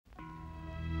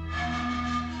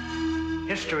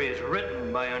History is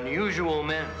written by unusual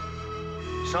men.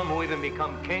 Some who even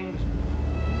become kings,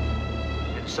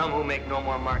 and some who make no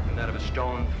more mark than that of a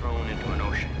stone thrown into an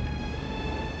ocean.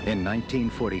 In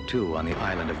 1942, on the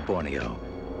island of Borneo,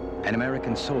 an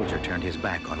American soldier turned his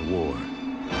back on war.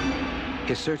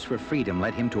 His search for freedom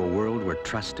led him to a world where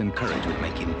trust and courage would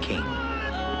make him king.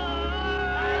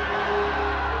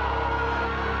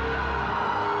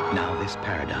 Now this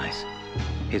paradise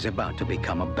is about to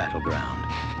become a battleground.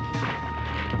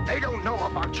 They don't know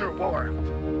about your war.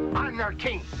 I'm their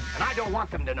king, and I don't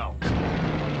want them to know.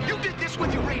 You did this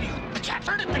with your radio. The chaps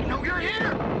heard it. They know you're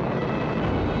here.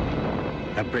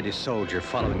 A British soldier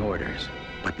following orders,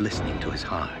 but listening to his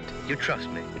heart. You trust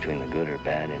me. Between the good or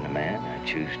bad in a man, I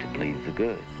choose to believe the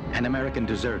good. An American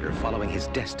deserter following his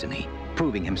destiny,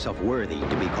 proving himself worthy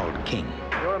to be called king.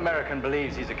 If your American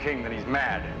believes he's a king, then he's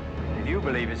mad. If you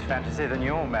believe it's fantasy, then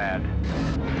you're mad.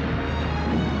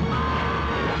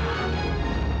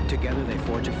 Together they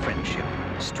forge a friendship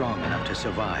strong enough to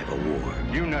survive a war.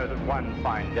 You know that one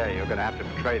fine day you're going to have to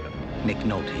betray them. Nick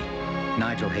Nolte,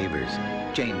 Nigel Havers,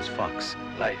 James Fox.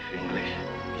 Life English,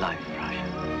 life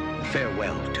Russian.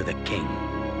 Farewell to the king.